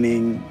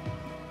cleaning,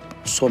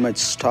 so much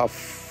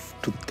stuff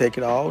to take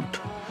it out.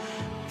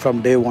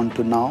 From day one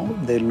to now,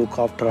 they look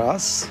after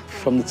us.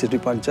 From the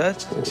Citipointe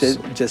Church,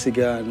 awesome.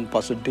 Jessica and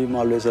Pastor Tim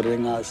always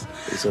ring us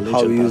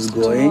how he is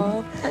going.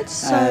 Oh, that's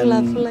so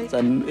lovely.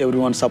 And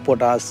everyone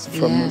support us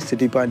from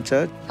Citipointe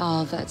Church.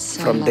 Oh, that's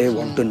so from lovely. Day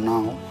one to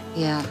now.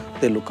 Yeah.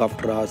 They look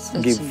after us,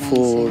 that's give amazing.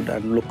 Food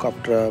and look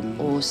after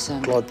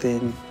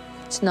clothing.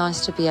 It's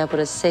nice to be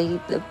able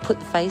to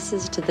put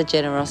faces to the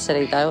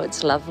generosity though.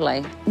 It's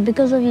lovely.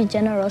 Because of your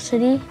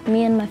generosity,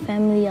 me and my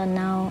family are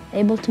now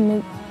able to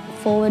move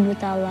forward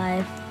with our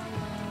life.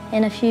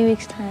 In a few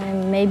weeks'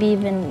 time, maybe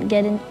even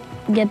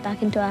get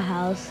back into our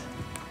house.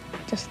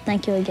 Just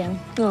thank you again.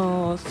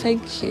 Oh,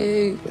 thank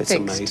you. That's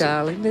Thanks, amazing.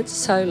 darling. That's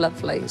so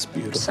lovely. It's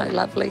beautiful. So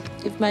lovely.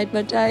 You've made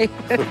my day.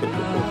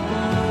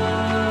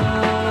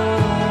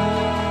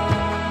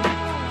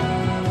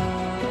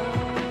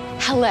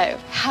 Hello,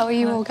 how are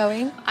you all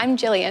going? I'm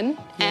Jillian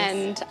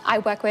and I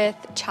work with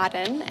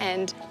Chadden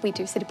and we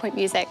do Citipointe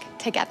music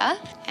together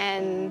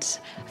and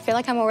I feel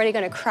like I'm already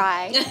going to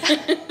cry.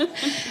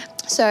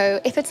 So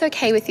if it's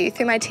okay with you,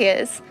 through my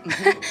tears,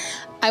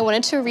 I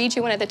wanted to read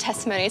you one of the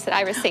testimonies that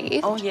I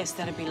received. Oh yes,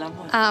 that'd be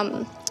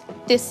lovely.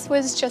 This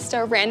was just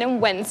a random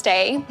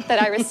Wednesday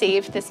that I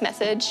received this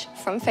message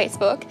from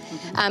Facebook.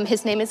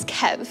 His name is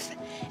Kev.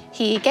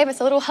 He gave us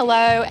a little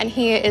hello and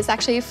he is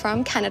actually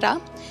from Canada.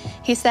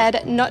 He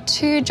said, not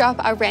to drop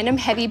a random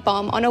heavy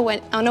bomb on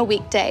a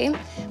weekday,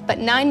 but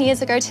 9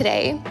 years ago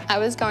today, I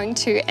was going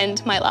to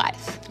end my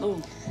life.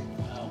 Ooh.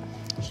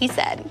 He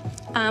said,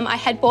 I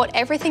had bought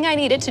everything I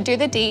needed to do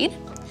the deed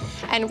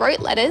and wrote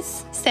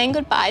letters saying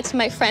goodbye to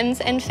my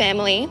friends and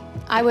family.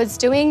 I was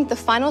doing the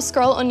final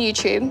scroll on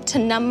YouTube to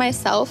numb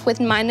myself with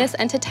mindless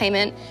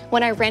entertainment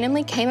when I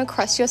randomly came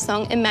across your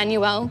song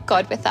Emmanuel,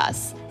 God With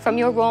Us, from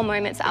your Raw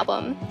Moments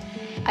album.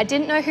 I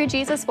didn't know who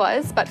Jesus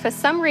was, but for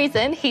some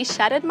reason, he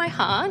shattered my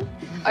heart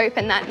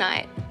open that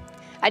night.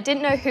 I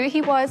didn't know who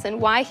he was and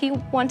why he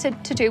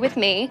wanted to do with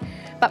me,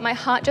 but my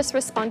heart just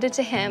responded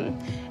to him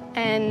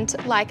and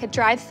like a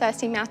dried,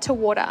 thirsty mouth to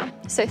water.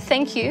 So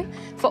thank you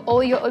for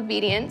all your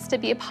obedience to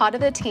be a part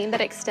of the team that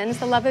extends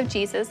the love of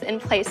Jesus in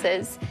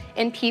places,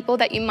 in people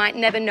that you might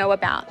never know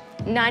about.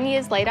 9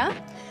 years later,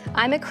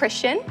 I'm a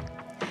Christian,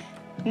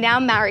 now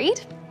married,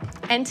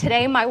 and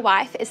today my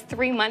wife is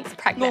 3 months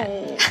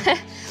pregnant.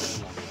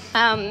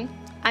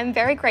 I'm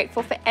very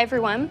grateful for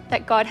everyone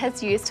that God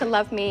has used to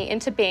love me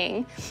into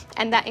being,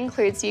 and that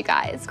includes you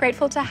guys.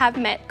 Grateful to have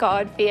met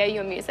God via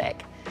your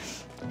music.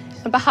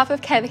 On behalf of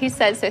Kev, he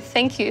says, so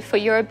thank you for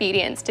your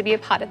obedience to be a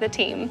part of the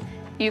team.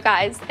 You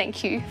guys,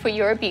 thank you for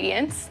your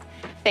obedience.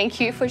 Thank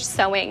you for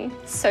sowing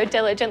so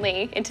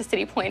diligently into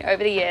Citipointe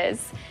over the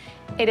years.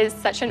 It is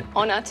such an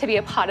honour to be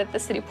a part of the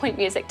Citipointe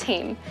music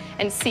team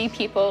and see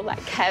people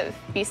like Kev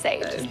be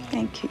saved.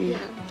 Thank you.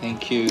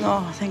 Thank you.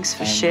 Oh, thanks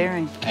for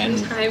sharing.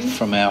 And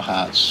from our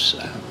hearts,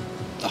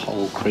 the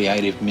whole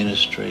creative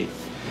ministry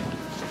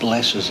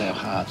blesses our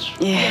hearts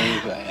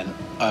over and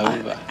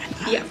over.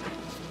 Yeah,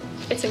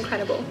 it's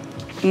incredible.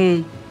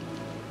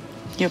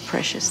 You're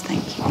precious,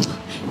 thank you.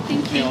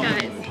 Thank you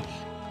guys.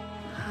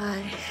 Hi.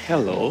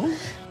 Hello.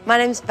 My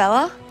name's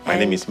Bella. My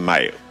name is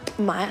Maya.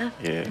 Maya?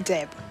 Yeah.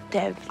 Deb.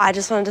 I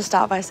just wanted to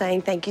start by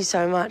saying thank you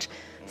so much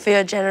for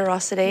your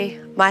generosity.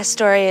 My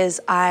story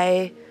is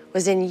I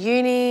was in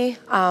uni,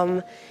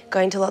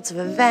 going to lots of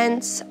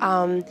events,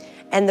 and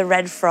the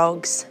Red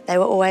Frogs, they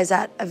were always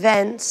at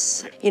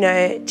events, you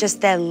know,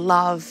 just their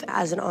love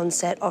as an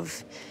onset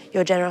of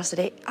your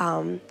generosity.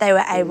 They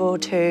were able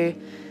to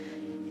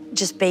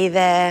just be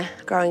there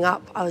growing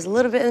up. I was a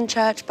little bit in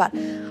church, but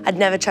I'd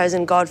never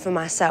chosen God for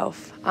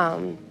myself.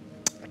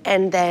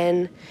 And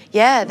then,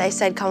 yeah, they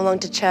said, come along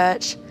to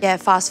church. Yeah,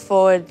 fast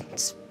forward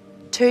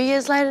 2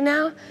 years later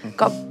now,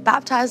 got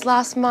baptised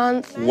last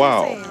month.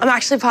 Wow. I'm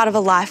actually part of a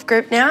life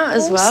group now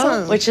as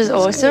well, which is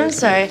awesome.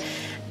 So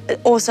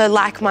also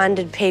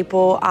like-minded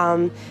people,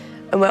 and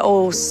we're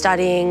all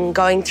studying,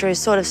 going through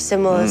sort of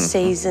similar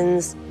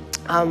seasons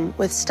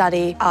with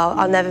study.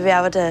 I'll never be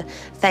able to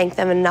thank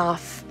them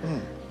enough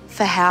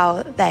for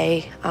how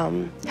they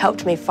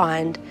helped me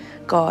find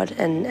God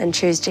and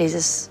choose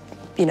Jesus,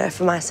 you know,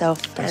 for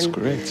myself. That's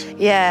great.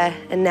 Yeah,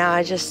 and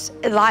now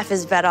life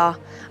is better.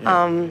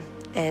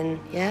 And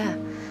yeah,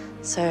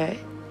 so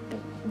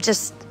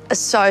just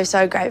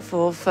so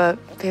grateful for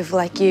people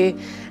like you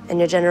and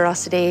your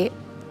generosity.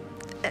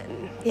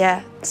 And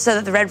yeah, so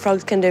that the Red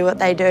Frogs can do what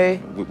they do.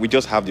 We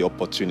just have the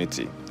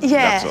opportunity.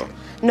 Yeah. That's all.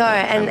 No,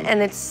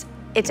 and it's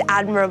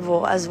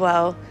admirable as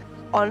well.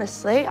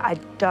 Honestly,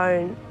 I'd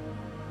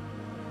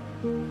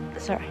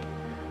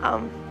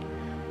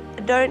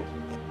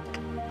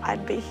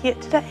be here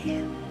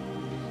today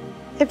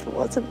if it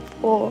wasn't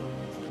for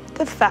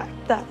the fact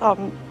that,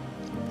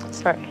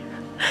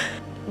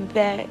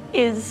 there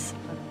is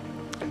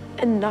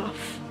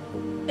enough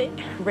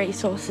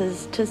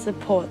resources to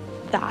support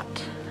that.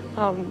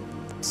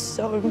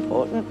 So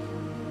important.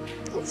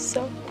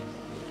 So.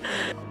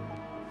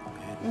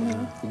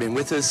 You've been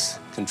with us,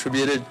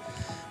 contributed,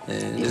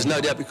 and there's no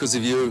doubt because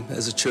of you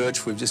as a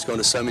church, we've just gone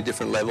to so many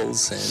different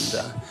levels,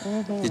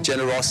 and your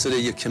generosity,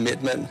 your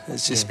commitment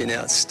has just been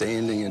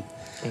outstanding, and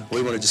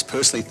we want to just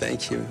personally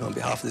thank you on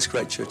behalf of this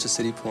great church at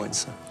Citipointe.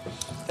 So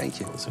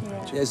thank you.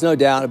 There's no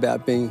doubt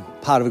about being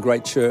part of a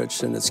great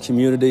church and its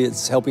community.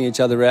 It's helping each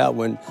other out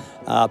when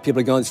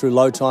people are going through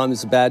low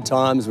times, bad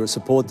times. We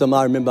support them.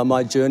 I remember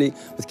my journey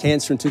with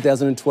cancer in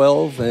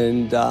 2012,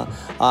 and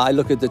I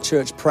look at the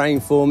church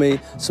praying for me,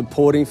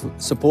 supporting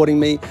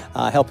me,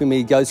 helping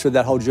me go through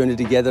that whole journey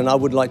together. And I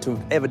wouldn't like to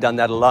have ever done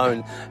that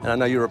alone. And I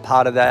know you're a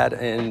part of that,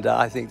 and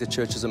I think the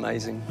church is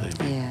amazing.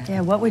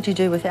 Yeah, what would you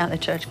do without the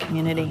church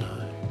community?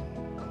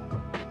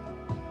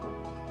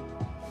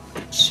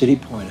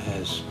 Citipointe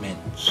has meant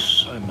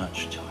so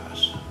much to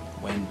us.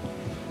 When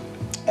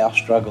our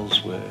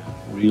struggles were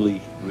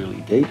really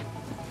deep,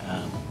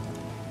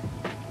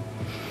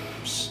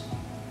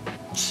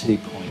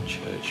 Citipointe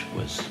Church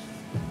was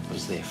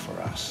there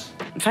for us.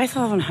 Faith,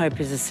 Love and Hope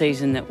is a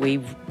season that we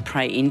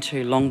pray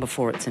into long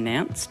before it's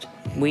announced.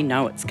 We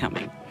know it's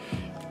coming,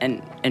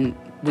 and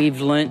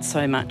we've learnt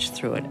so much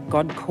through it.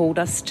 God called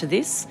us to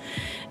this,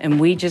 and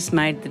we just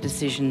made the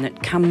decision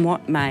that come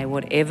what may,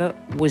 whatever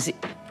was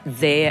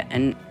there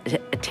and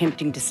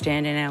attempting to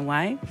stand in our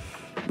way,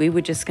 we were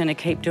just going to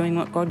keep doing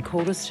what God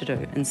called us to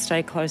do and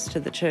stay close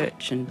to the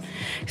church and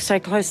stay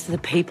close to the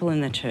people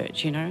in the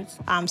church, you know.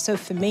 So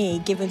for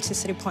me, giving to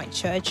Citipointe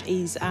Church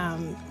is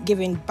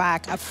giving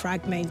back a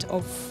fragment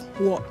of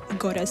what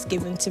God has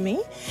given to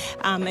me,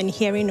 and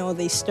hearing all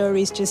these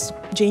stories just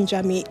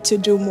ginger me to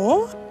do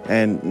more.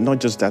 And not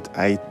just that,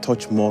 I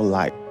touch more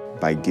life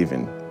by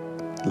giving.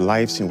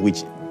 lives in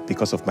which,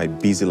 because of my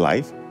busy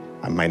life,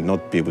 I might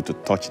not be able to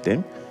touch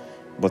them,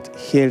 but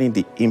hearing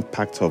the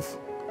impact of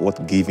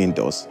what giving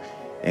does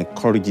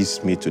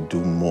encourages me to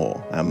do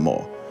more and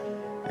more.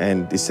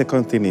 And the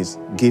second thing is,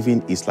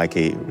 giving is like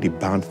a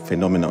rebound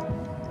phenomenon.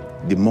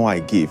 The more I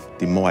give,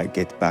 the more I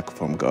get back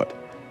from God.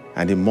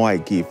 And the more I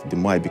give, the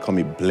more I become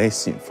a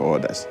blessing for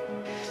others.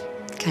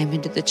 Came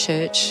into the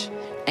church,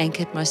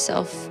 anchored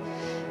myself,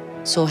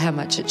 saw how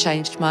much it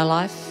changed my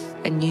life,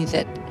 and knew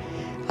that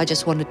I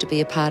just wanted to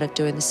be a part of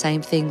doing the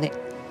same thing that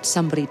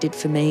somebody did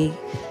for me.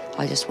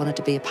 I just wanted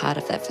to be a part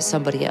of that for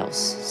somebody else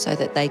so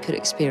that they could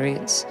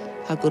experience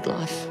a good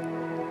life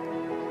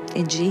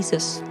in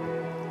Jesus.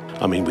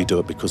 I mean, we do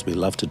it because we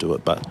love to do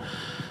it, but,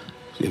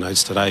 you know,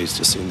 today is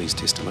just seeing these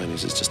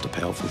testimonies is just a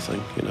powerful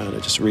thing, you know, and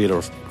it just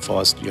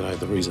reiterates, you know,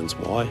 the reasons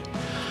why.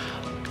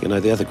 You know,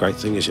 the other great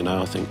thing is, you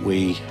know, I think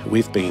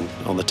we've been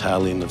on the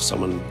tail end of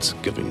someone's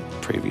giving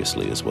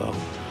previously as well.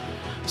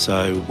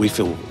 So we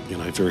feel, you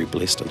know, very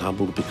blessed and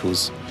humbled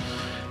because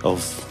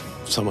of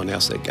someone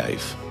else that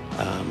gave,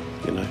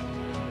 you know,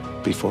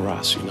 before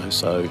us, you know.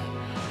 So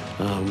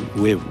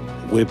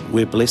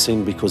we're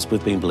blessing because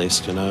we've been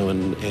blessed, you know,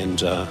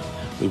 and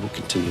we will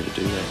continue to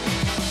do that.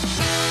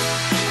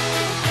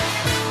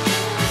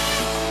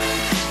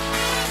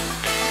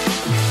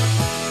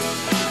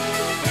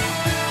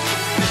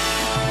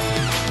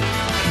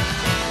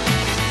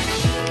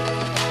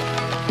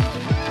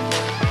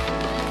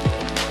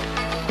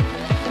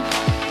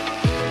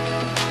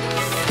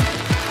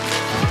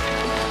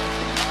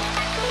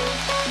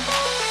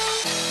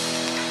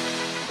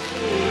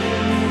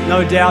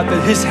 No doubt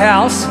that his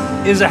house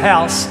is a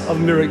house of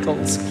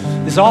miracles.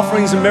 This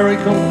offering is a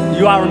miracle.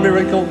 You are a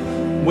miracle.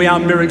 We are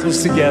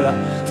miracles together.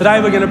 Today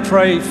we're going to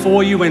pray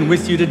for you and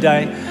with you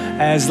today,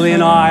 as Lee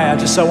and I are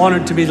just so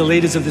honored to be the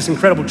leaders of this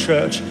incredible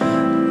church.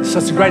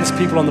 Such the greatest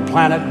people on the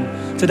planet.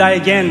 And today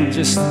again,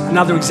 just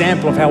another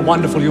example of how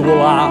wonderful you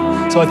all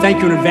are. So I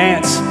thank you in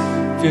advance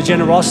for your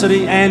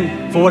generosity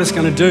and for what it's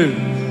going to do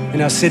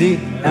in our city,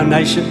 our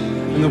nation,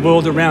 and the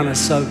world around us.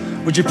 So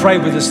would you pray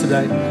with us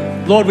today?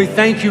 Lord, we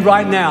thank you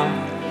right now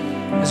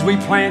as we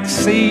plant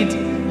seed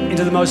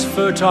into the most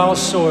fertile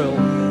soil,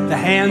 the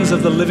hands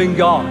of the living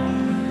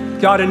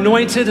God. God,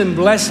 anointed and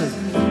blessed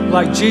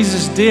like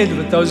Jesus did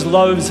with those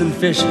loaves and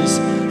fishes,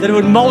 that it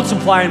would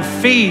multiply and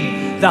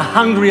feed the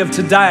hungry of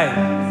today,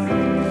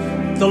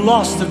 the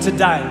lost of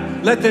today.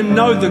 Let them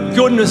know the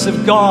goodness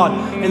of God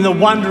and the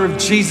wonder of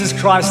Jesus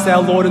Christ,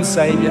 our Lord and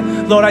Savior.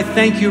 Lord, I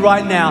thank you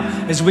right now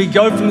as we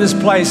go from this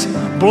place,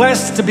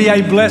 blessed to be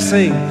a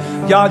blessing.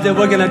 God, that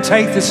we're going to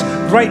take this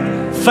great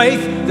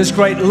faith, this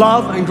great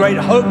love and great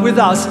hope with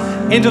us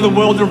into the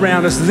world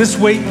around us this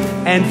week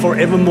and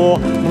forevermore.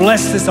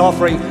 Bless this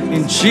offering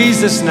in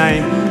Jesus'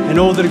 name. And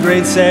all that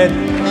agreed said,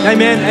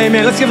 amen,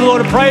 amen. Let's give the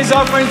Lord a praise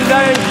offering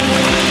today.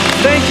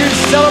 Thank you.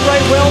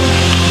 Celebrate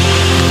well.